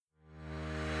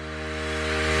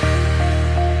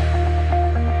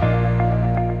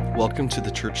Welcome to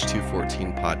the Church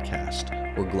 214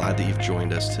 podcast. We're glad that you've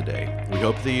joined us today. We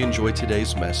hope that you enjoyed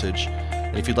today's message.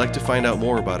 And if you'd like to find out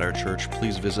more about our church,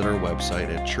 please visit our website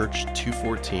at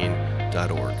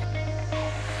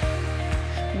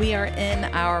church214.org. We are in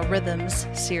our Rhythms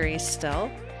series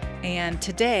still, and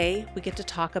today we get to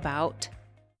talk about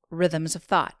rhythms of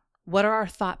thought. What are our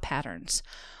thought patterns?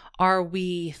 Are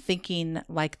we thinking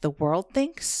like the world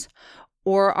thinks,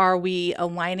 or are we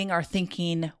aligning our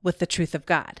thinking with the truth of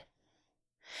God?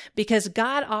 Because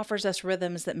God offers us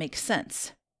rhythms that make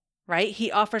sense, right? He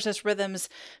offers us rhythms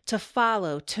to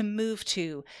follow, to move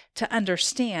to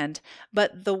understand,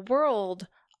 but the world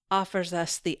offers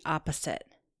us the opposite.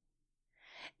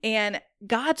 And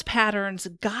God's patterns,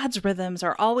 God's rhythms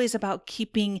are always about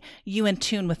keeping you in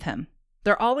tune with Him.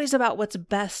 They're always about what's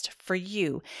best for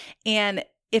you. And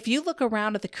if you look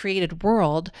around at the created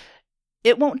world,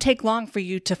 it won't take long for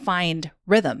you to find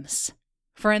rhythms.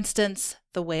 For instance,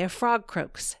 the way a frog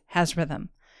croaks has rhythm,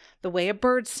 the way a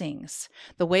bird sings,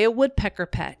 the way a woodpecker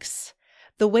pecks,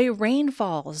 the way rain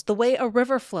falls, the way a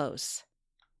river flows.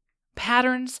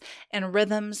 Patterns and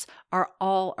rhythms are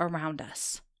all around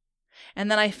us. And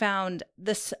then I found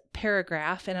this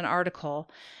paragraph in an article,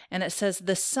 and it says,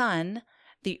 the sun,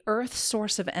 the earth's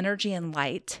source of energy and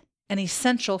light, and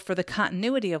essential for the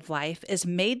continuity of life, is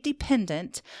made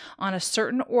dependent on a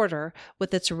certain order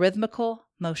with its rhythmical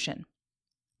motion.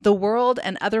 The world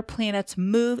and other planets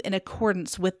move in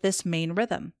accordance with this main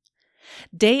rhythm.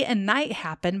 Day and night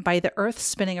happen by the earth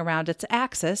spinning around its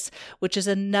axis, which is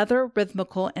another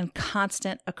rhythmical and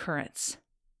constant occurrence.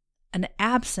 An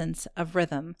absence of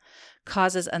rhythm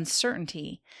causes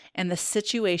uncertainty, and the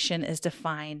situation is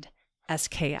defined as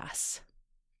chaos.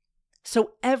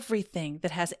 So everything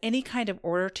that has any kind of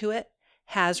order to it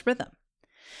has rhythm.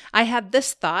 I had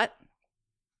this thought,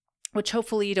 which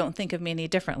hopefully you don't think of me any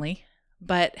differently,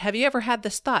 but have you ever had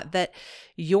this thought that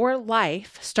your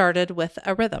life started with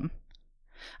a rhythm?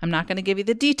 I'm not going to give you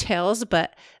the details,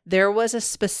 but there was a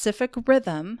specific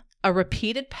rhythm, a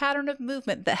repeated pattern of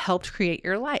movement that helped create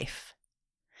your life.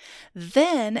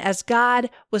 Then, as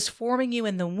God was forming you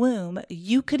in the womb,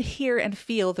 you could hear and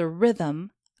feel the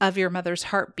rhythm of your mother's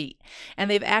heartbeat.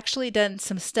 And they've actually done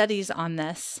some studies on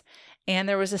this. And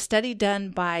there was a study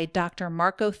done by Dr.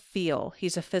 Marco Thiel.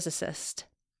 He's a physicist.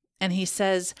 And he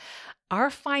says, our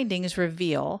findings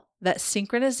reveal that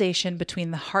synchronization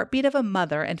between the heartbeat of a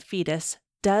mother and fetus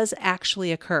does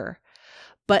actually occur,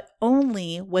 but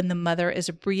only when the mother is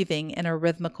breathing in a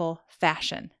rhythmical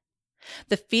fashion.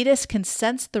 The fetus can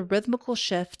sense the rhythmical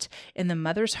shift in the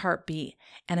mother's heartbeat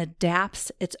and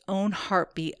adapts its own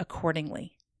heartbeat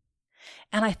accordingly.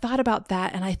 And I thought about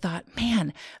that and I thought,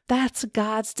 man, that's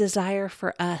God's desire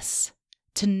for us,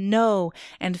 to know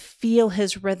and feel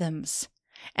His rhythms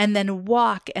and then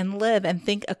walk and live and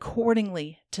think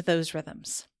accordingly to those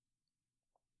rhythms.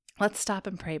 Let's stop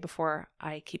and pray before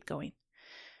I keep going.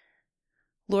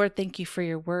 Lord, thank you for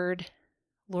your word.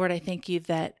 Lord, I thank you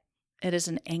that it is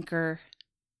an anchor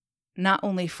not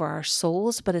only for our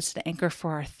souls, but it's an anchor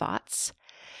for our thoughts.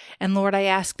 And Lord, I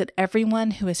ask that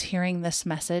everyone who is hearing this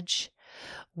message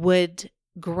would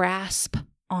grasp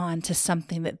on to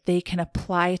something that they can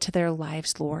apply to their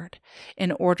lives, Lord,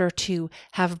 in order to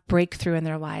have breakthrough in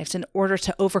their lives, in order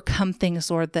to overcome things,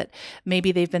 Lord, that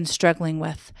maybe they've been struggling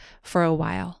with for a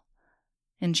while.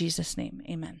 In Jesus' name,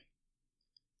 amen.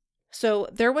 So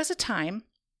there was a time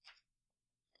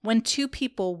when two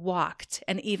people walked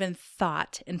and even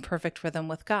thought in perfect rhythm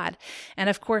with God. And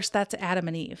of course, that's Adam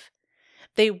and Eve.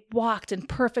 They walked in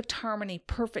perfect harmony,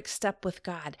 perfect step with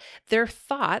God. Their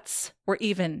thoughts were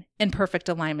even in perfect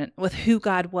alignment with who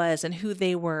God was and who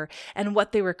they were and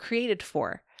what they were created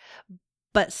for.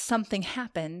 But something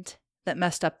happened that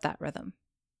messed up that rhythm.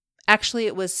 Actually,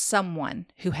 it was someone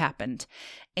who happened,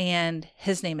 and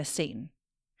his name is Satan.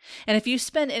 And if you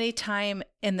spend any time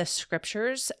in the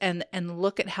scriptures and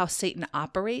look at how Satan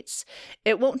operates,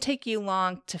 it won't take you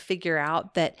long to figure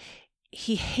out that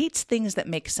he hates things that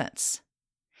make sense.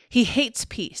 He hates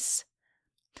peace.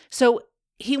 So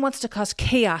he wants to cause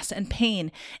chaos and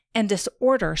pain and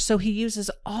disorder. So he uses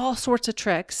all sorts of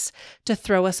tricks to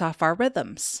throw us off our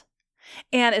rhythms.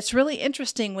 And it's really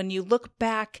interesting when you look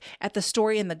back at the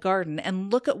story in the garden and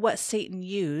look at what Satan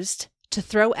used to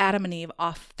throw Adam and Eve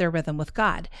off their rhythm with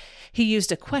God. He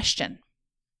used a question.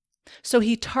 So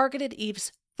he targeted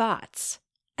Eve's thoughts.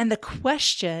 And the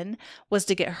question was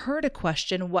to get her to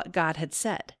question what God had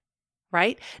said,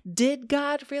 right? Did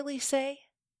God really say?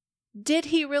 Did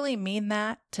he really mean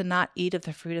that, to not eat of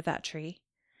the fruit of that tree?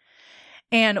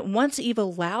 And once Eve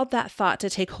allowed that thought to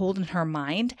take hold in her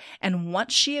mind, and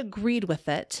once she agreed with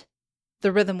it,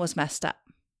 the rhythm was messed up.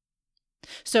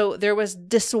 So there was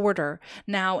disorder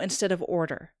now instead of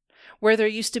order. Where there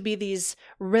used to be these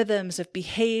rhythms of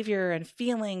behavior and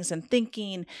feelings and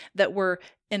thinking that were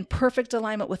in perfect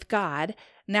alignment with God,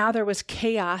 now there was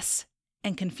chaos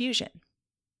and confusion.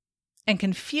 And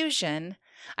confusion,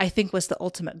 I think, was the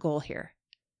ultimate goal here.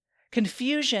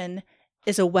 Confusion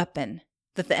is a weapon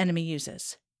that the enemy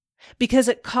uses because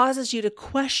it causes you to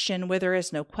question where there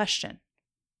is no question.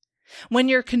 When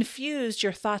you're confused,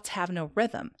 your thoughts have no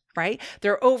rhythm, right?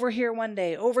 They're over here one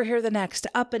day, over here the next,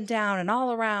 up and down and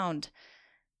all around.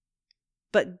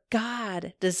 But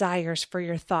God desires for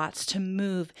your thoughts to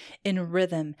move in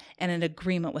rhythm and in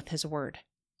agreement with His word.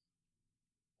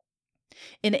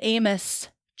 In Amos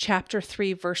chapter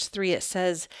 3, verse 3, it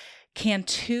says, "Can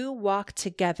two walk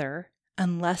together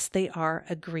unless they are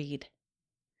agreed?"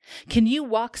 Can you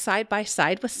walk side by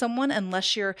side with someone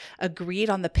unless you're agreed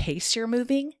on the pace you're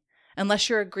moving? Unless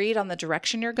you're agreed on the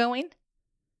direction you're going?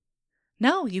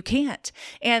 No, you can't.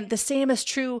 And the same is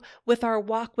true with our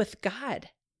walk with God.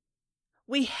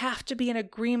 We have to be in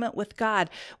agreement with God.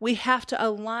 We have to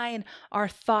align our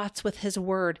thoughts with His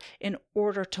word in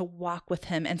order to walk with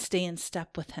Him and stay in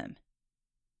step with Him.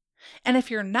 And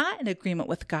if you're not in agreement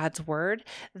with God's word,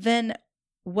 then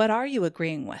what are you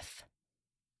agreeing with?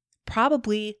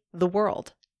 Probably the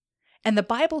world. And the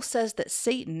Bible says that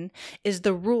Satan is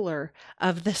the ruler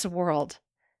of this world.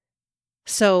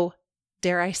 So,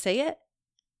 dare I say it?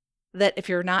 That if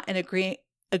you're not in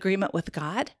agreement with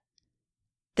God,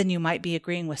 then you might be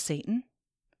agreeing with Satan.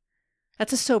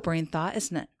 That's a sobering thought,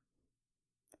 isn't it?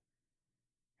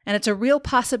 And it's a real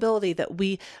possibility that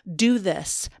we do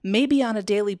this, maybe on a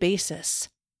daily basis,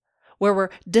 where we're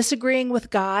disagreeing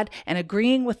with God and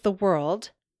agreeing with the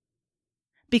world.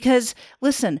 Because,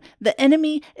 listen, the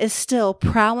enemy is still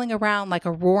prowling around like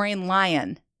a roaring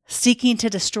lion, seeking to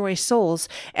destroy souls,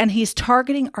 and he's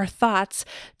targeting our thoughts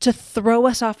to throw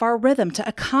us off our rhythm, to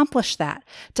accomplish that,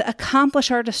 to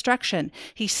accomplish our destruction.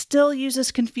 He still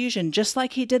uses confusion, just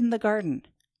like he did in the garden,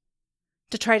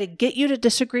 to try to get you to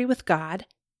disagree with God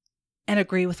and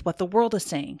agree with what the world is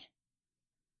saying.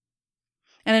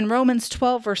 And in Romans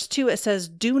 12, verse 2, it says,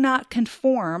 "Do not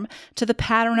conform to the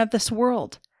pattern of this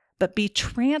world, but be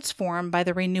transformed by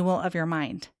the renewal of your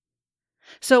mind."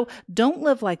 So don't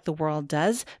live like the world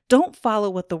does. Don't follow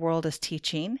what the world is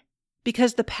teaching,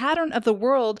 because the pattern of the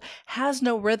world has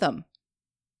no rhythm.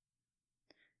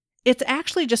 It's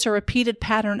actually just a repeated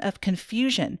pattern of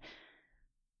confusion.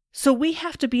 So we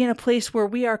have to be in a place where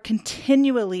we are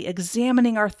continually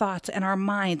examining our thoughts and our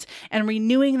minds and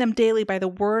renewing them daily by the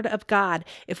word of God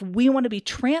if we want to be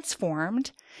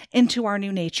transformed into our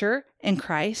new nature in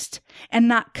Christ and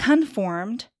not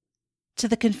conformed to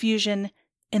the confusion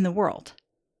in the world.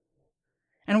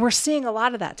 And we're seeing a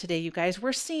lot of that today, you guys.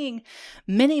 We're seeing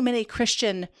many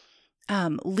Christian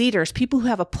leaders, people who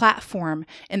have a platform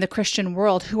in the Christian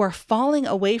world, who are falling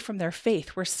away from their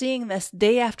faith. We're seeing this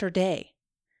day after day.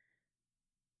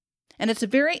 And it's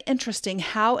very interesting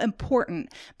how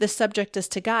important this subject is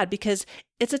to God, because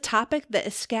it's a topic that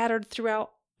is scattered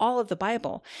throughout all of the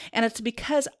Bible. And it's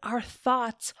because our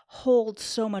thoughts hold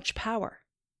so much power.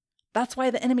 That's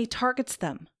why the enemy targets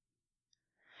them.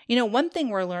 You know, one thing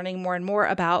we're learning more and more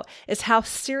about is how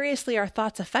seriously our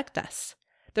thoughts affect us.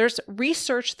 There's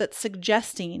research that's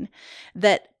suggesting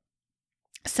that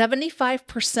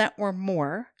 75% or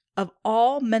more of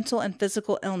all mental and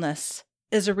physical illness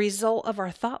is a result of our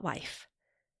thought life.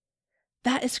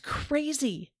 That is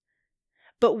crazy.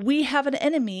 But we have an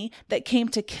enemy that came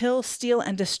to kill, steal,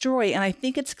 and destroy, and I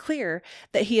think it's clear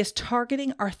that he is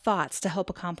targeting our thoughts to help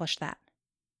accomplish that.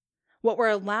 What we're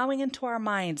allowing into our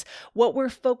minds, what we're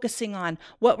focusing on,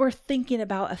 what we're thinking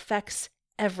about affects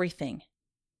everything.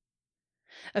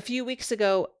 A few weeks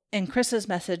ago in Chris's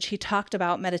message, he talked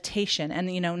about meditation and,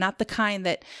 not the kind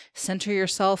that center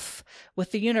yourself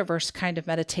with the universe kind of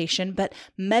meditation, but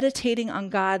meditating on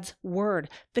God's word,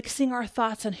 fixing our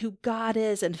thoughts on who God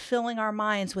is and filling our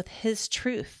minds with His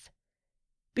truth.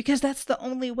 Because that's the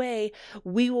only way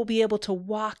we will be able to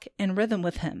walk in rhythm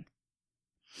with Him.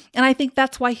 And I think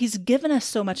that's why He's given us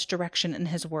so much direction in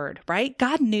His word, right?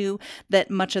 God knew that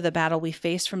much of the battle we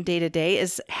face from day to day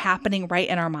is happening right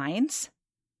in our minds.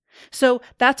 So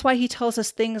that's why He tells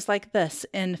us things like this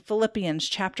in Philippians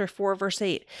chapter 4, verse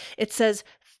 8. It says,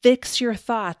 "Fix your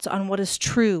thoughts on what is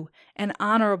true and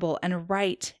honorable and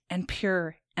right and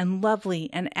pure and lovely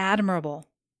and admirable.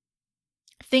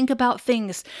 Think about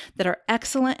things that are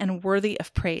excellent and worthy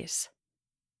of praise."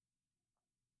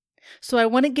 So I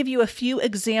want to give you a few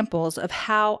examples of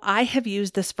how I have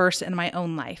used this verse in my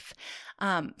own life.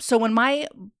 So when my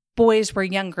boys were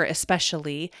younger,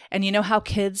 especially, and you know how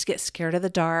kids get scared of the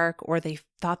dark, or they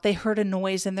thought they heard a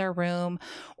noise in their room,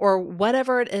 or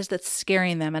whatever it is that's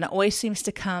scaring them, and it always seems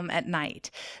to come at night.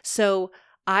 So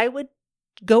I would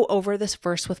go over this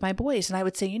verse with my boys, and I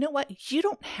would say, you know what? You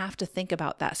don't have to think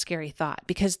about that scary thought,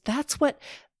 because that's what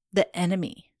the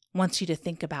enemy wants you to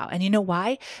think about. And you know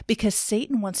why? Because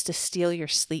Satan wants to steal your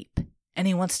sleep, and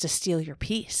he wants to steal your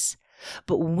peace.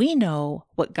 But we know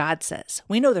what God says.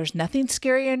 We know there's nothing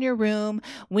scary in your room.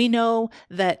 We know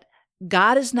that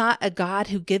God is not a God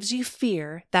who gives you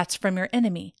fear. That's from your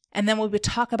enemy. And then we would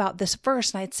talk about this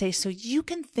verse, and I'd say, so you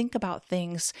can think about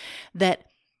things that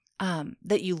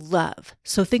you love.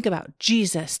 So think about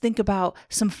Jesus. Think about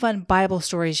some fun Bible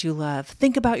stories you love.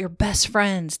 Think about your best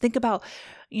friends. Think about,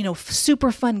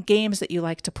 super fun games that you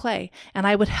like to play. And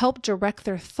I would help direct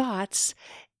their thoughts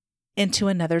into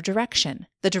another direction,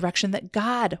 the direction that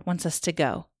God wants us to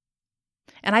go.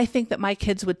 And I think that my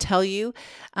kids would tell you,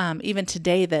 even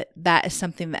today, that is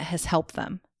something that has helped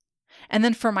them. And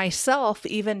then for myself,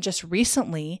 even just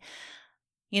recently,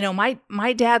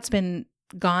 my dad's been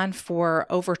gone for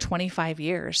over 25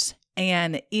 years.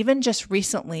 And even just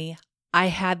recently, I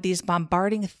had these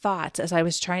bombarding thoughts as I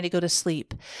was trying to go to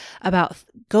sleep about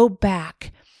go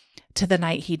back to the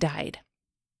night he died.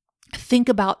 Think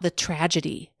about the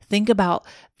tragedy. Think about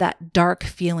that dark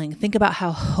feeling. Think about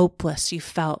how hopeless you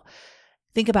felt.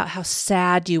 Think about how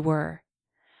sad you were.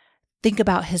 Think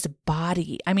about his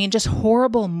body. I mean, just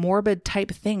horrible, morbid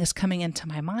type things coming into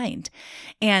my mind.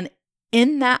 And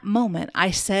in that moment, I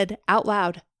said out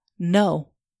loud, no,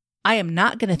 I am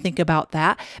not going to think about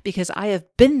that, because I have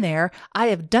been there. I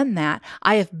have done that.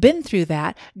 I have been through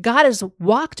that. God has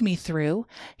walked me through.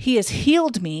 He has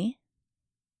healed me.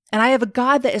 And I have a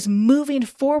God that is moving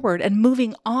forward and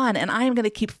moving on, and I am going to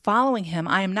keep following him.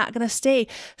 I am not going to stay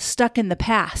stuck in the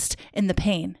past, in the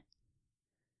pain.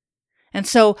 And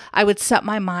so I would set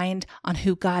my mind on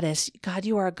who God is. God,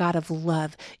 you are a God of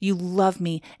love. You love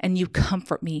me, and you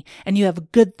comfort me, and you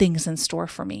have good things in store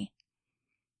for me.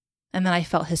 And then I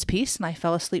felt his peace, and I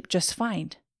fell asleep just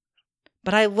fine.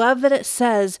 But I love that it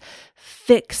says,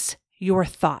 fix your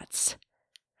thoughts.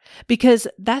 Because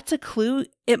that's a clue.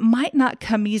 It might not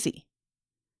come easy.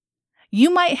 You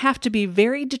might have to be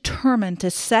very determined to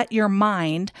set your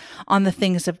mind on the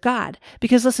things of God.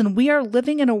 Because listen, we are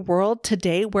living in a world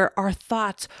today where our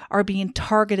thoughts are being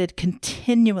targeted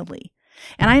continually.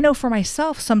 And I know for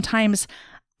myself, sometimes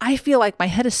I feel like my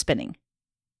head is spinning.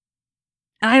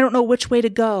 And I don't know which way to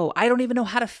go. I don't even know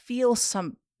how to feel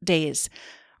some days,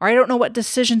 or I don't know what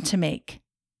decision to make.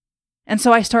 And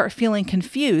so I start feeling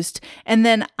confused. And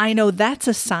then I know that's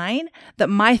a sign that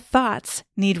my thoughts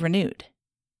need renewed.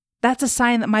 That's a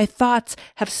sign that my thoughts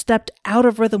have stepped out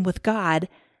of rhythm with God,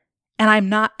 and I'm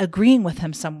not agreeing with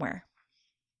him somewhere.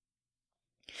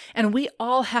 And we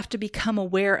all have to become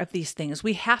aware of these things.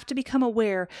 We have to become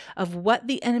aware of what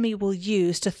the enemy will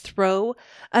use to throw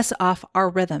us off our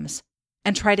rhythms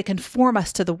and try to conform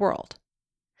us to the world.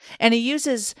 And he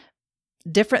uses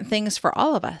different things for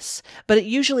all of us, but it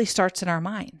usually starts in our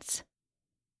minds.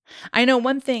 I know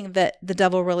one thing that the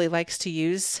devil really likes to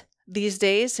use these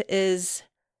days is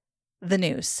the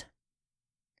news.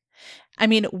 I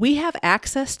mean, we have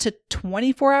access to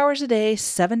 24 hours a day,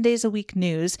 7 days a week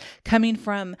news coming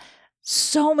from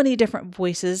so many different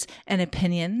voices and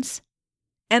opinions.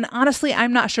 And honestly,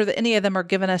 I'm not sure that any of them are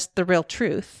giving us the real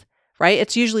truth, right?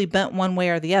 It's usually bent one way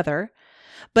or the other,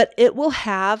 but it will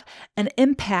have an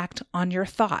impact on your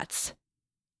thoughts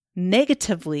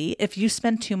negatively if you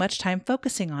spend too much time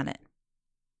focusing on it.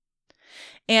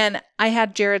 And I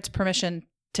had Jared's permission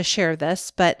to share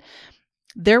this, but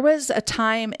there was a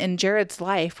time in Jared's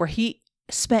life where he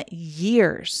spent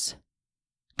years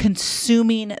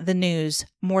consuming the news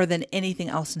more than anything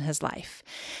else in his life.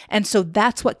 And so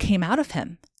that's what came out of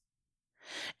him.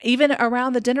 Even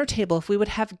around the dinner table, if we would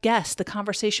have guests, the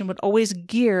conversation would always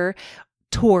gear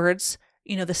towards,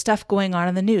 the stuff going on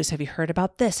in the news. Have you heard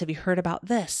about this? Have you heard about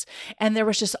this? And there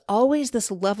was just always this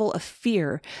level of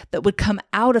fear that would come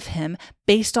out of him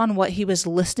based on what he was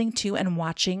listening to and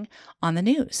watching on the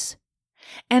news.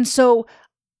 And so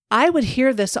I would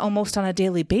hear this almost on a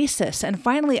daily basis. And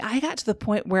finally, I got to the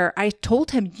point where I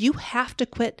told him, you have to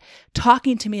quit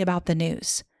talking to me about the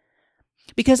news,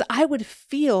 because I would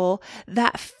feel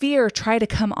that fear try to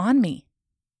come on me.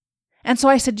 And so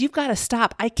I said, you've got to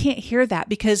stop. I can't hear that,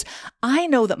 because I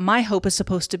know that my hope is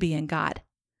supposed to be in God.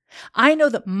 I know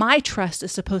that my trust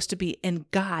is supposed to be in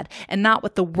God and not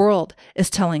what the world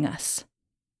is telling us.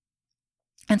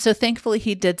 And so thankfully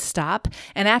he did stop.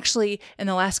 And actually in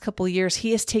the last couple of years,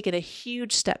 he has taken a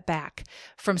huge step back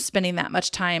from spending that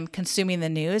much time consuming the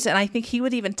news. And I think he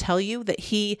would even tell you that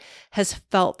he has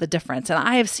felt the difference. And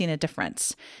I have seen a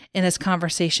difference in his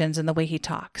conversations and the way he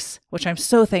talks, which I'm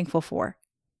so thankful for.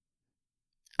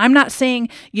 I'm not saying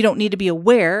you don't need to be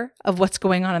aware of what's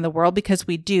going on in the world, because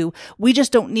we do. We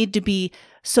just don't need to be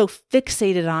so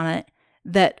fixated on it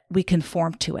that we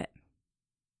conform to it.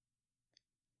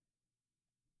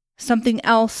 Something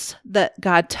else that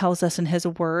God tells us in his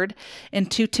word in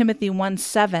 2 Timothy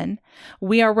 1:7,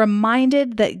 we are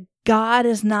reminded that God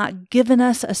has not given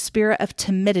us a spirit of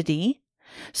timidity.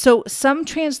 So some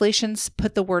translations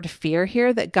put the word fear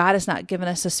here, that God has not given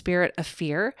us a spirit of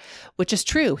fear, which is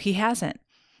true. He hasn't.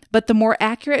 But the more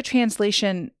accurate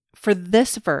translation for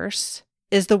this verse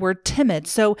is the word timid.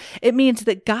 So it means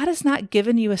that God has not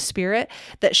given you a spirit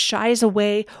that shies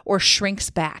away or shrinks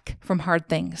back from hard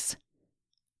things.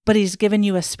 But he's given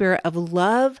you a spirit of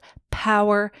love,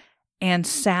 power, and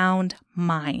sound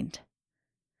mind.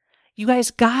 You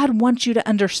guys, God wants you to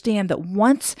understand that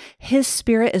once his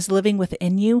spirit is living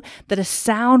within you, that a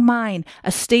sound mind,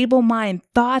 a stable mind,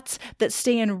 thoughts that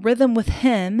stay in rhythm with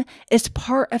him is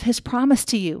part of his promise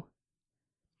to you.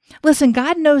 Listen,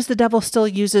 God knows the devil still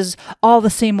uses all the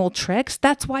same old tricks.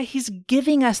 That's why he's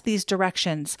giving us these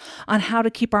directions on how to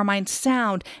keep our minds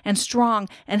sound and strong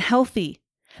and healthy.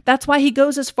 That's why he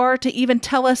goes as far to even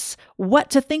tell us what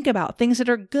to think about, things that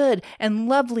are good and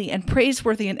lovely and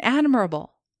praiseworthy and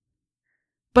admirable.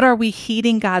 But are we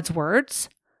heeding God's words?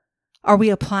 Are we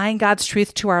applying God's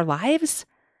truth to our lives?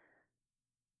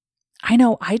 I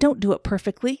know I don't do it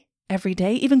perfectly every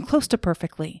day, even close to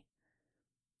perfectly.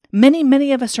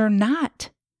 Many of us are not.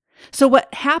 So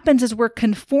what happens is we're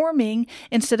conforming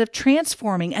instead of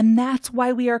transforming, and that's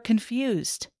why we are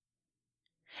confused.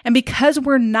 And because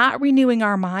we're not renewing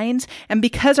our minds, and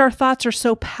because our thoughts are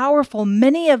so powerful,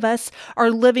 many of us are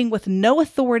living with no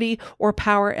authority or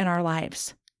power in our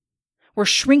lives. We're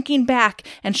shrinking back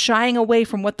and shying away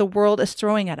from what the world is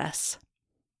throwing at us.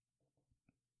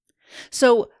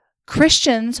 So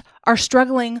Christians are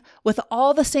struggling with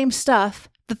all the same stuff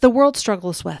that the world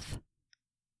struggles with.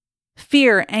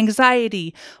 Fear,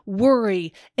 anxiety,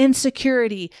 worry,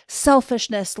 insecurity,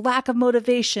 selfishness, lack of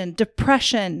motivation,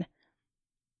 depression.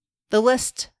 The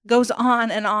list goes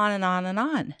on and on and on and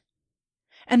on.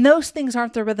 And those things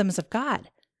aren't the rhythms of God.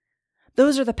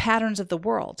 Those are the patterns of the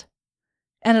world.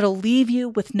 And it'll leave you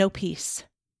with no peace.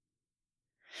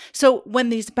 So when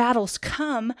these battles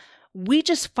come, we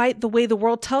just fight the way the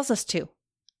world tells us to.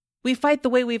 We fight the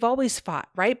way we've always fought,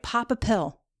 right? Pop a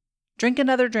pill, drink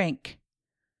another drink,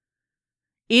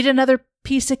 eat another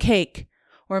piece of cake,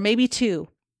 or maybe 2.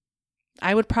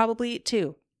 I would probably eat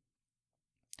 2.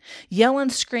 Yell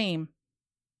and scream,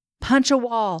 punch a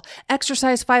wall,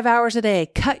 exercise 5 hours a day,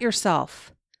 cut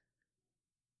yourself.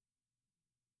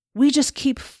 We just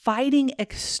keep fighting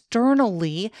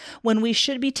externally when we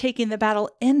should be taking the battle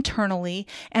internally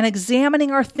and examining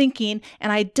our thinking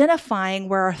and identifying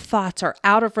where our thoughts are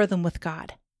out of rhythm with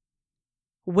God.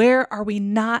 Where are we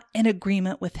not in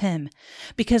agreement with him?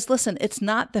 Because listen, it's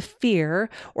not the fear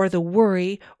or the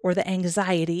worry or the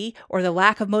anxiety or the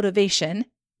lack of motivation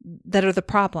that are the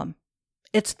problem.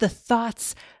 It's the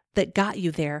thoughts that got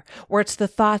you there, or it's the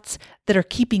thoughts that are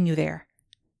keeping you there.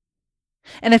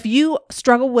 And if you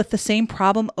struggle with the same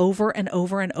problem over and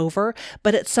over and over,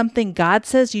 but it's something God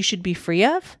says you should be free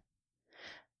of,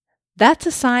 that's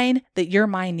a sign that your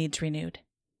mind needs renewed.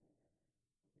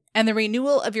 And the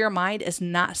renewal of your mind is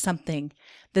not something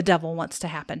the devil wants to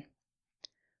happen.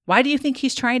 Why do you think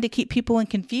he's trying to keep people in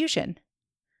confusion?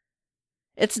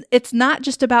 It's not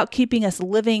just about keeping us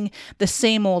living the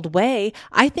same old way.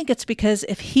 I think it's because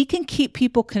if he can keep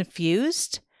people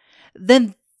confused,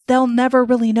 then they'll never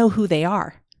really know who they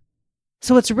are.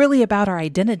 So it's really about our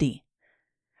identity,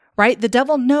 right? The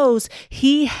devil knows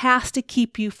he has to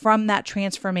keep you from that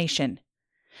transformation.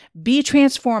 Be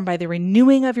transformed by the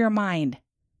renewing of your mind.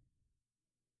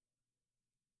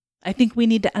 I think we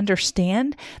need to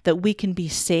understand that we can be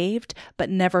saved,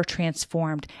 but never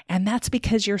transformed. And that's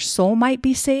because your soul might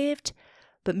be saved,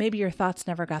 but maybe your thoughts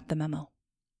never got the memo.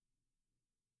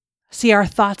 See, our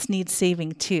thoughts need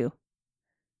saving too.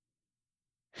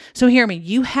 So hear me,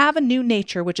 you have a new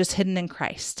nature which is hidden in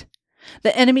Christ.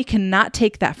 The enemy cannot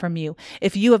take that from you.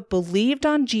 If you have believed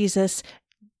on Jesus,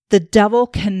 the devil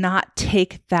cannot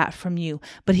take that from you,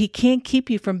 but he can keep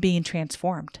you from being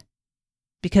transformed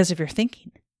because of your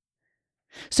thinking.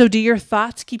 So do your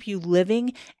thoughts keep you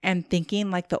living and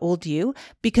thinking like the old you?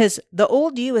 Because the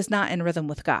old you is not in rhythm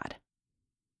with God.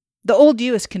 The old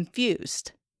you is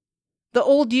confused. The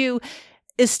old you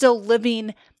is still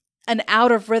living an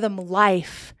out of rhythm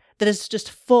life that is just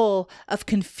full of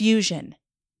confusion,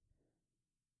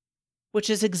 which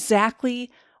is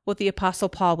exactly what the Apostle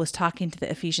Paul was talking to the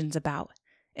Ephesians about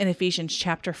in Ephesians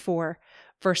chapter 4,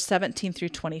 verse 17 through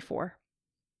 24.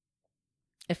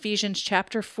 Ephesians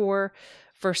chapter 4,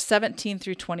 verse 17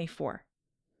 through 24.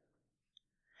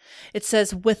 It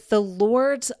says, "With the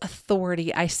Lord's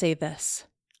authority I say this,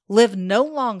 live no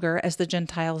longer as the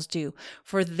Gentiles do,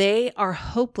 for they are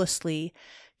hopelessly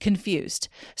confused."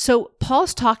 So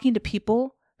Paul's talking to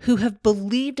people who have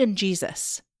believed in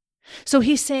Jesus. So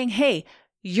he's saying, hey,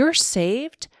 you're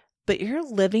saved, but you're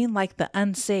living like the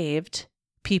unsaved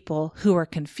people who are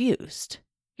confused.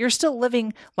 You're still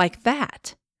living like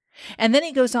that. And then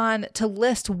he goes on to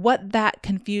list what that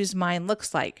confused mind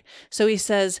looks like. So he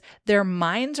says, their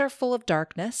minds are full of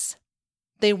darkness.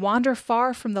 They wander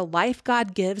far from the life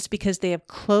God gives because they have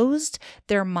closed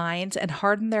their minds and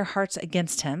hardened their hearts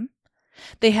against him.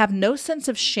 They have no sense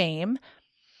of shame.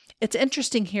 It's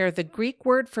interesting here. The Greek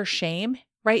word for shame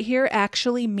right here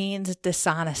actually means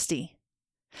dishonesty.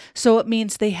 So it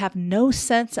means they have no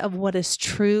sense of what is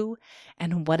true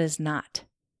and what is not.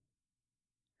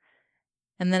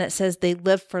 And then it says they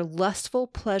live for lustful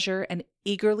pleasure and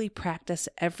eagerly practice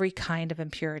every kind of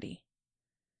impurity.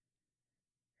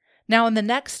 Now, in the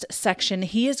next section,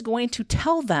 he is going to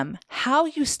tell them how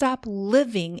you stop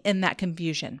living in that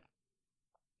confusion.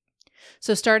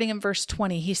 So starting in verse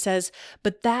 20, he says,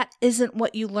 "But that isn't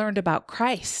what you learned about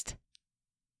Christ.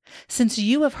 Since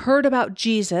you have heard about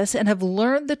Jesus and have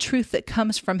learned the truth that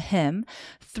comes from him,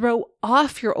 throw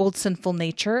off your old sinful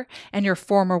nature and your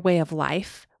former way of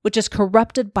life, which is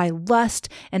corrupted by lust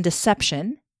and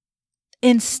deception.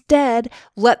 Instead,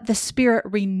 let the Spirit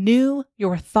renew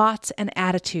your thoughts and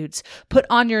attitudes. Put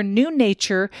on your new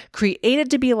nature,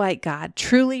 created to be like God,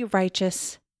 truly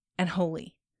righteous and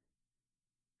holy."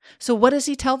 So what does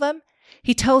he tell them?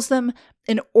 He tells them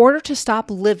in order to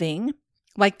stop living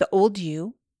like the old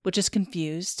you, which is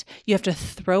confused, you have to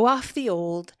throw off the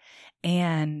old,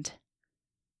 and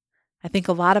I think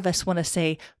a lot of us want to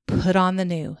say, put on the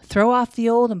new. Throw off the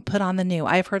old and put on the new.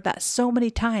 I've heard that so many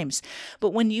times.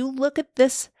 But when you look at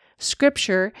this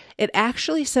scripture, it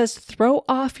actually says, throw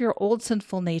off your old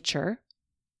sinful nature.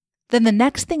 Then the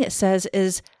next thing it says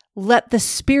is, let the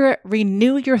Spirit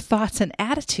renew your thoughts and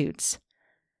attitudes.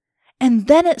 And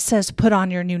then it says, put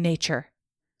on your new nature.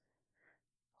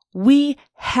 We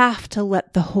have to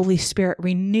let the Holy Spirit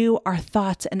renew our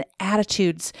thoughts and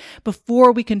attitudes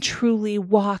before we can truly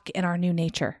walk in our new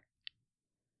nature.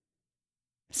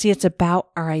 See, it's about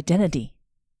our identity.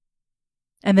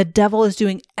 And the devil is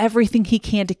doing everything he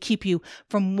can to keep you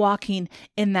from walking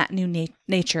in that new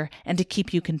nature and to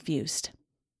keep you confused.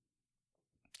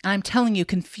 I'm telling you,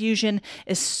 confusion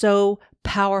is so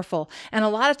powerful. And a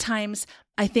lot of times,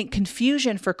 I think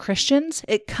confusion for Christians,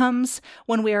 it comes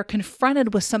when we are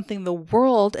confronted with something the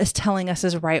world is telling us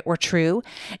is right or true,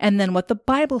 and then what the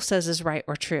Bible says is right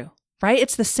or true, right?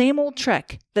 It's the same old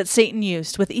trick that Satan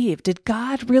used with Eve. Did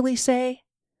God really say?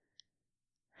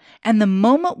 And the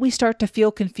moment we start to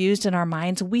feel confused in our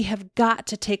minds, we have got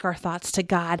to take our thoughts to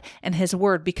God and His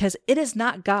Word, because it is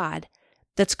not God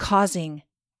that's causing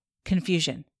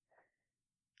confusion.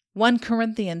 1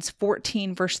 Corinthians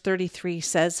 14 verse 33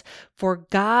 says, "For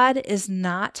God is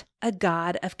not a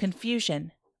God of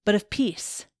confusion, but of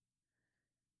peace."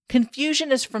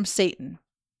 Confusion is from Satan,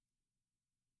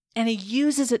 and he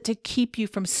uses it to keep you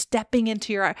from stepping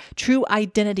into your true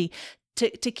identity,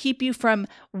 to keep you from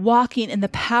walking in the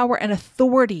power and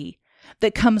authority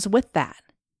that comes with that,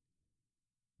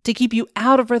 to keep you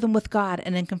out of rhythm with God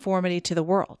and in conformity to the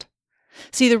world.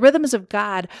 See, the rhythms of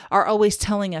God are always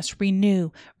telling us,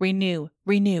 renew, renew,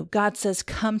 renew. God says,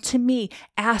 come to me,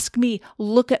 ask me,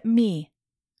 look at me.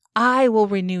 I will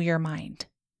renew your mind.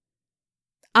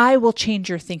 I will change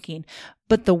your thinking.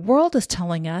 But the world is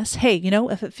telling us, hey,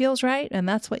 if it feels right and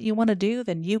that's what you want to do,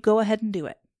 then you go ahead and do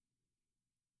it.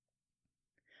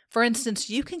 For instance,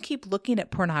 you can keep looking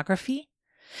at pornography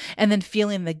and then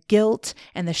feeling the guilt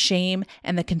and the shame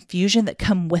and the confusion that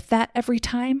come with that every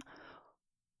time.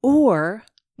 Or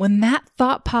when that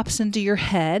thought pops into your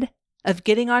head of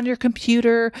getting on your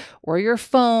computer or your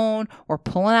phone or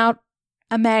pulling out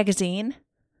a magazine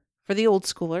for the old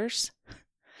schoolers,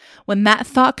 when that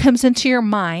thought comes into your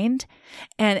mind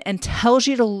and tells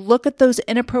you to look at those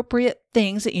inappropriate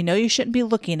things that you shouldn't be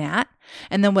looking at,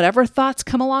 and then whatever thoughts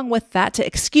come along with that to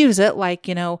excuse it, like,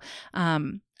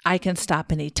 I can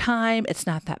stop any time, it's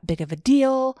not that big of a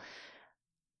deal.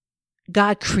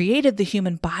 God created the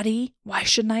human body. Why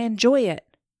shouldn't I enjoy it?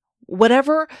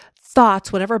 Whatever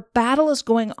thoughts, whatever battle is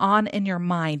going on in your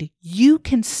mind, you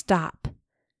can stop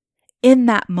in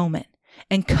that moment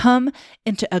and come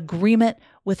into agreement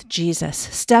with Jesus.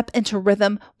 Step into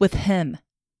rhythm with Him.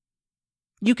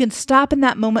 You can stop in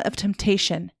that moment of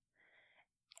temptation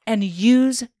and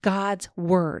use God's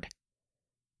word,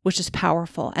 which is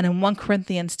powerful. And in 1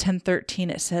 Corinthians 10:13,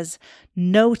 it says,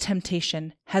 "No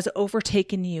temptation has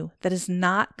overtaken you that is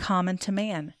not common to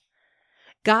man.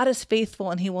 God is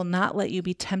faithful, and He will not let you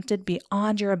be tempted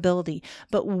beyond your ability.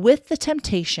 But with the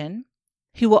temptation,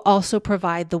 He will also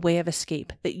provide the way of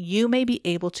escape, that you may be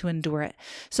able to endure it."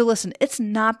 So listen, it's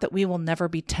not that we will never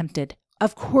be tempted.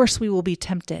 Of course we will be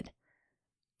tempted.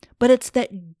 But it's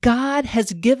that God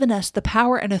has given us the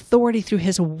power and authority through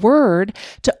His word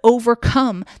to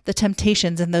overcome the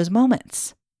temptations in those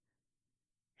moments.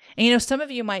 And some of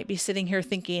you might be sitting here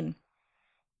thinking,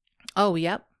 oh,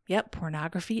 yep,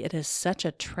 pornography, it is such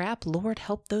a trap. Lord,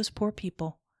 help those poor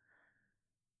people.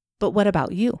 But what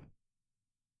about you?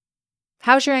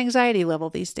 How's your anxiety level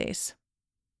these days?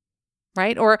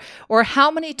 Right? Or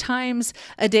how many times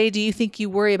a day do you think you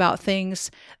worry about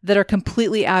things that are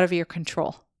completely out of your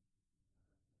control?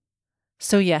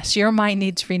 So yes, your mind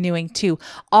needs renewing too.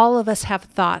 All of us have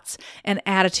thoughts and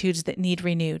attitudes that need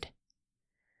renewed.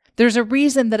 There's a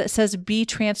reason that it says be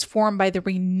transformed by the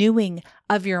renewing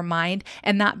of your mind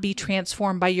and not be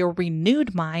transformed by your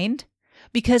renewed mind,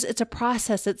 because it's a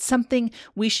process. It's something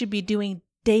we should be doing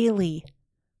daily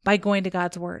by going to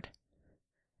God's word.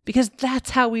 Because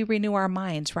that's how we renew our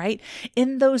minds, right?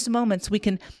 In those moments, we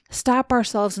can stop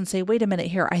ourselves and say, wait a minute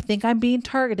here, I think I'm being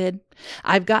targeted.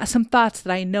 I've got some thoughts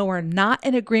that I know are not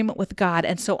in agreement with God,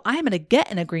 and so I'm going to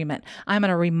get in agreement. I'm going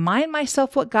to remind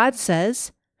myself what God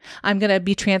says. I'm going to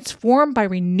be transformed by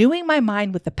renewing my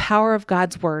mind with the power of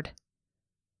God's word.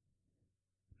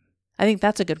 I think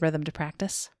that's a good rhythm to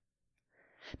practice.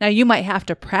 Now, you might have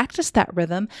to practice that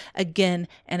rhythm again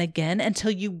and again until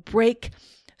you break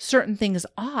certain things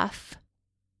off,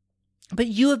 but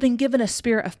you have been given a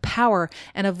spirit of power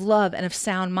and of love and of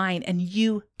sound mind, and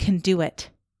you can do it.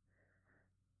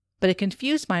 But a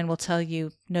confused mind will tell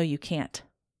you, no, you can't.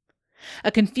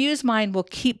 A confused mind will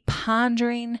keep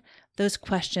pondering those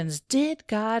questions. Did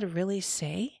God really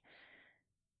say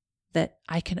that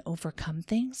I can overcome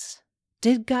things?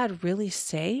 Did God really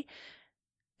say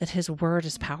that His word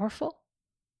is powerful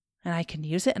and I can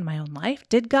use it in my own life?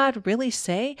 Did God really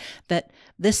say that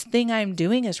this thing I'm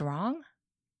doing is wrong?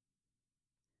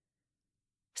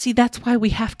 See, that's why we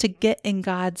have to get in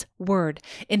God's word.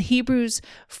 In Hebrews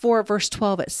 4 verse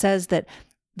 12, it says that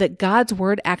God's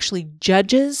word actually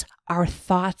judges our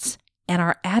thoughts and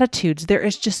our attitudes. There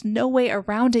is just no way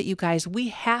around it, you guys. We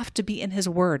have to be in His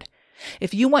word.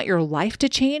 If you want your life to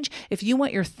change, if you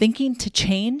want your thinking to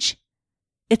change,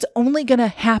 it's only going to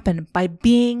happen by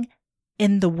being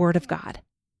in the word of God.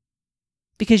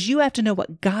 Because you have to know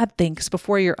what God thinks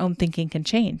before your own thinking can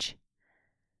change.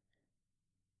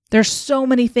 There's so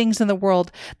many things in the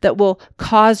world that will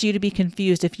cause you to be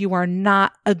confused if you are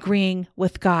not agreeing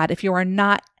with God, if you are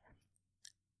not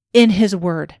in His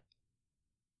word.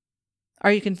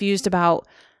 Are you confused about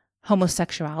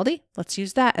homosexuality? Let's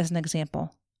use that as an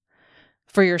example.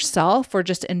 For yourself or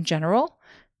just in general?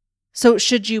 So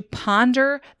should you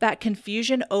ponder that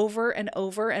confusion over and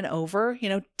over and over?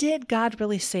 Did God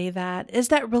really say that? Is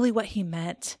that really what He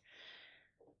meant?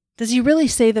 Does He really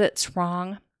say that it's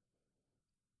wrong?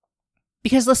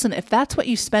 Because listen, if that's what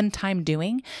you spend time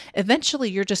doing, eventually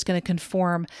you're just going to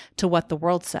conform to what the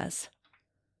world says.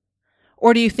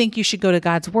 Or do you think you should go to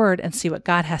God's word and see what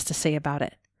God has to say about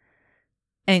it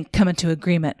and come into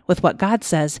agreement with what God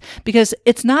says? Because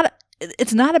it's not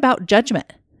about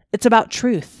judgment. It's about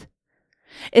truth.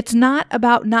 It's not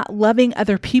about not loving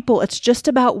other people. It's just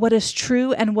about what is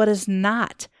true and what is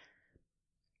not.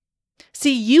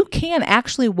 See, you can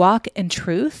actually walk in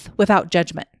truth without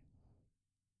judgment.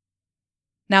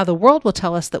 Now, the world will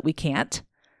tell us that we can't,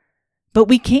 but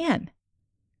we can.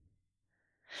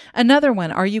 Another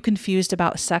one, are you confused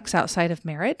about sex outside of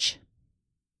marriage?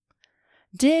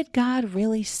 Did God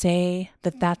really say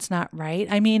that that's not right?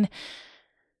 I mean,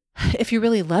 if you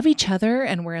really love each other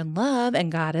and we're in love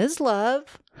and God is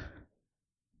love,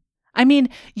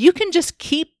 you can just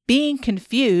keep being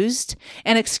confused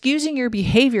and excusing your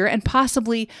behavior and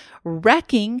possibly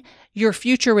wrecking your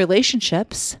future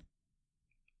relationships.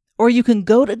 Or you can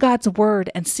go to God's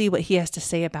word and see what He has to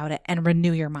say about it and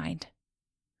renew your mind.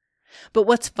 But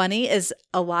what's funny is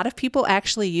a lot of people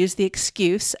actually use the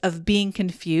excuse of being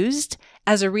confused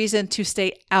as a reason to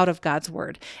stay out of God's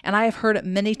word. And I have heard it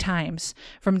many times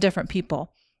from different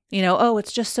people. Oh,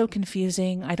 it's just so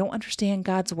confusing. I don't understand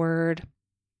God's word.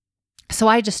 So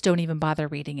I just don't even bother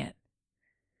reading it.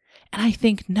 And I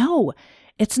think, no,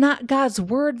 It's not God's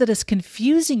word that is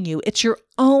confusing you. It's your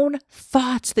own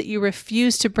thoughts that you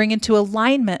refuse to bring into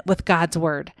alignment with God's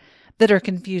word that are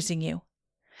confusing you.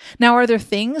 Now, are there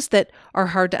things that are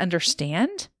hard to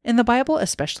understand in the Bible,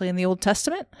 especially in the Old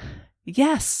Testament?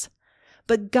 Yes.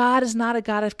 But God is not a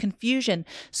God of confusion.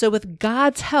 So with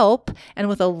God's help and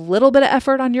with a little bit of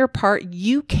effort on your part,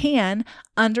 you can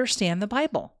understand the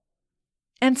Bible.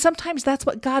 And sometimes that's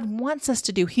what God wants us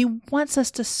to do. He wants us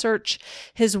to search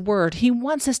His word. He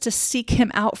wants us to seek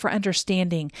Him out for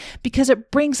understanding because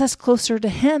it brings us closer to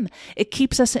Him. It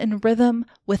keeps us in rhythm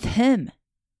with Him.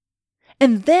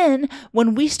 And then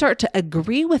when we start to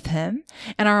agree with Him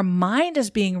and our mind is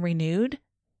being renewed,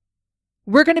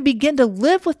 we're going to begin to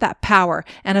live with that power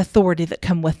and authority that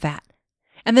come with that.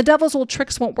 And the devil's old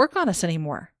tricks won't work on us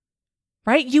anymore,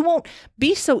 right? You won't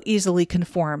be so easily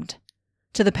conformed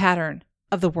to the pattern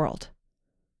of the world.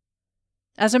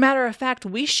 As a matter of fact,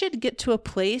 we should get to a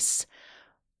place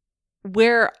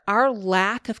where our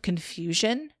lack of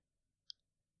confusion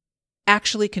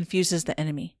actually confuses the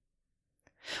enemy,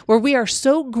 where we are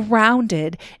so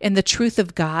grounded in the truth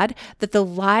of God that the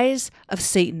lies of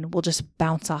Satan will just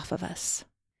bounce off of us.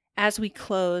 As we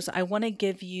close, I want to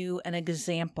give you an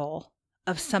example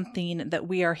of something that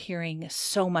we are hearing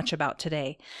so much about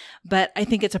today. But I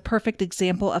think it's a perfect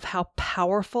example of how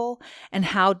powerful and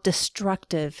how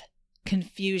destructive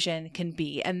confusion can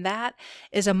be. And that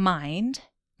is a mind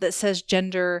that says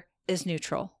gender is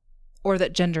neutral or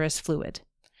that gender is fluid,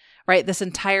 right? This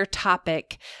entire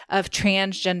topic of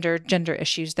transgender gender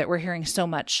issues that we're hearing so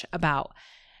much about.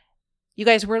 You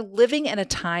guys, we're living in a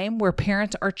time where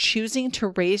parents are choosing to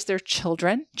raise their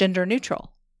children gender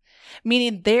neutral,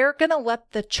 meaning they're going to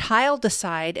let the child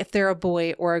decide if they're a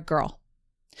boy or a girl.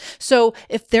 So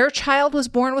if their child was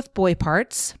born with boy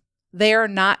parts, they are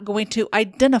not going to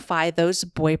identify those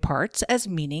boy parts as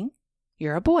meaning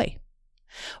you're a boy.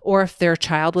 Or if their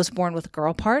child was born with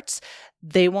girl parts,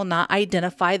 they will not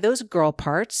identify those girl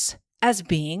parts as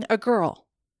being a girl.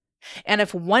 And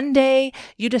if one day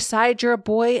you decide you're a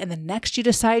boy and the next you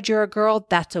decide you're a girl,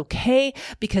 that's okay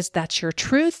because that's your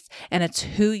truth and it's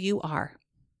who you are.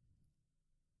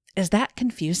 Is that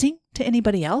confusing to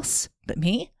anybody else but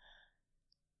me?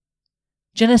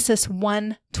 Genesis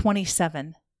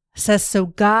 1:27 says, "So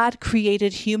God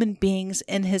created human beings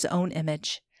in His own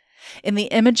image. In the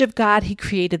image of God, He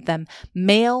created them.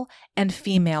 Male and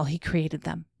female, He created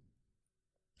them."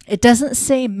 It doesn't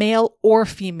say male or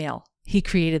female, He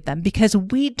created them, because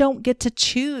we don't get to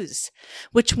choose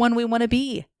which one we want to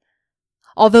be.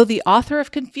 Although the author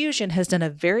of confusion has done a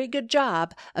very good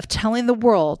job of telling the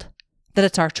world that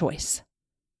it's our choice.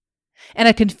 And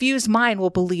a confused mind will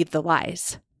believe the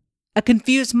lies. A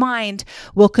confused mind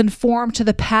will conform to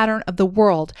the pattern of the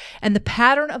world. And the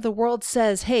pattern of the world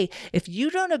says, hey, if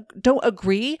you don't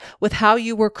agree with how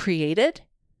you were created,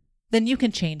 then you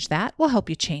can change that. We'll help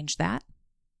you change that.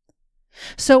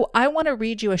 So I want to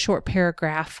read you a short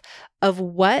paragraph of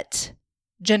what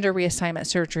gender reassignment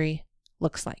surgery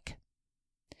looks like.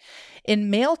 In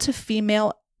male to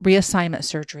female reassignment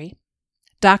surgery,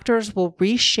 doctors will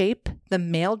reshape the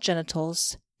male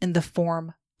genitals in the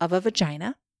form of a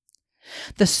vagina.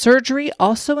 The surgery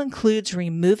also includes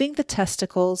removing the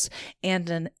testicles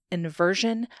and an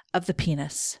inversion of the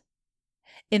penis.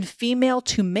 In female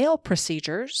to male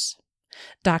procedures,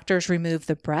 doctors remove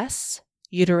the breasts,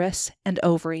 uterus, and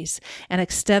ovaries and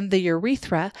extend the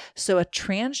urethra so a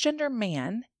transgender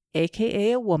man,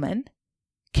 aka a woman,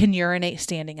 can urinate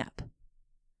standing up.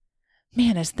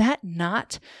 Man, is that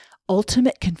not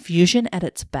ultimate confusion at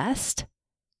its best?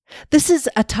 This is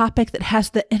a topic that has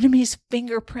the enemy's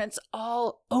fingerprints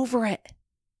all over it.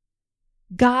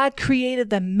 God created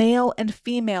them male and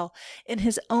female in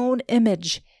His own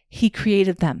image. He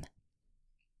created them.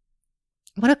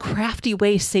 What a crafty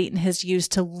way Satan has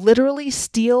used to literally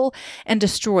steal and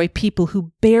destroy people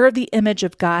who bear the image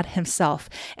of God Himself.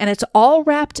 And it's all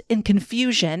wrapped in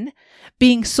confusion,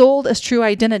 being sold as true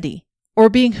identity or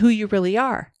being who you really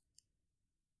are.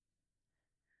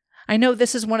 I know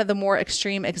this is one of the more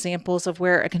extreme examples of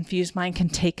where a confused mind can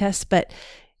take us, but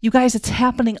you guys, it's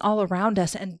happening all around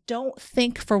us. And don't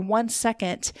think for 1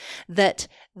 second that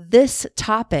this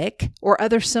topic or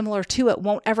other similar to it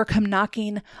won't ever come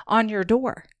knocking on your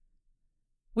door.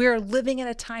 We are living in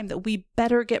a time that we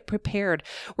better get prepared.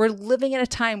 We're living in a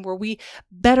time where we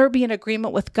better be in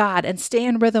agreement with God and stay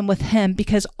in rhythm with Him,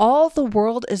 because all the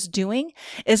world is doing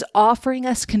is offering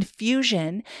us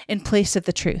confusion in place of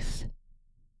the truth.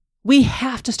 We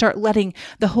have to start letting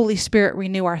the Holy Spirit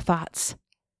renew our thoughts.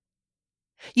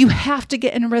 You have to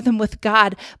get in rhythm with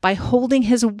God by holding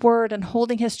His word and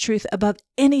holding His truth above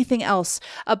anything else,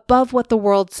 above what the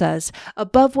world says,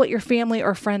 above what your family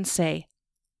or friends say,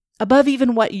 above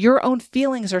even what your own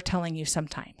feelings are telling you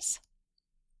sometimes.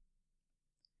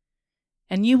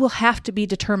 And you will have to be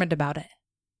determined about it.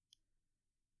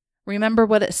 Remember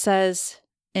what it says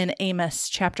in Amos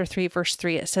chapter 3, verse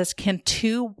 3. It says, "Can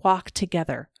two walk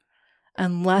together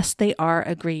unless they are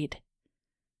agreed?"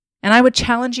 And I would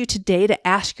challenge you today to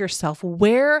ask yourself,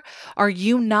 where are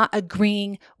you not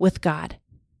agreeing with God?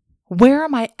 Where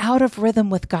am I out of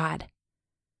rhythm with God?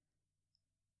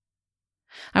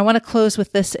 I want to close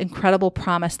with this incredible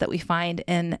promise that we find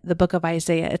in the book of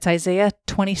Isaiah. It's Isaiah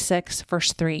 26,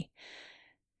 verse 3.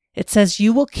 It says,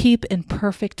 "You will keep in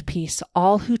perfect peace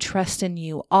all who trust in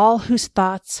you, all whose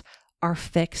thoughts are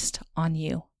fixed on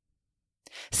you."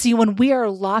 See, when we are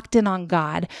locked in on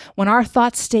God, when our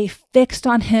thoughts stay fixed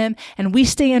on Him and we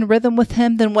stay in rhythm with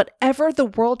Him, then whatever the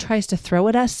world tries to throw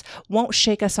at us won't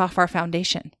shake us off our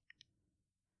foundation.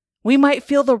 We might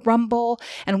feel the rumble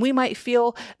and we might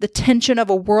feel the tension of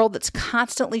a world that's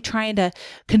constantly trying to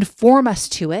conform us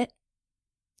to it.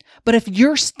 But if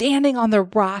you're standing on the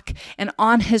rock and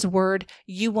on His word,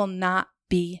 you will not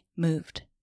be moved.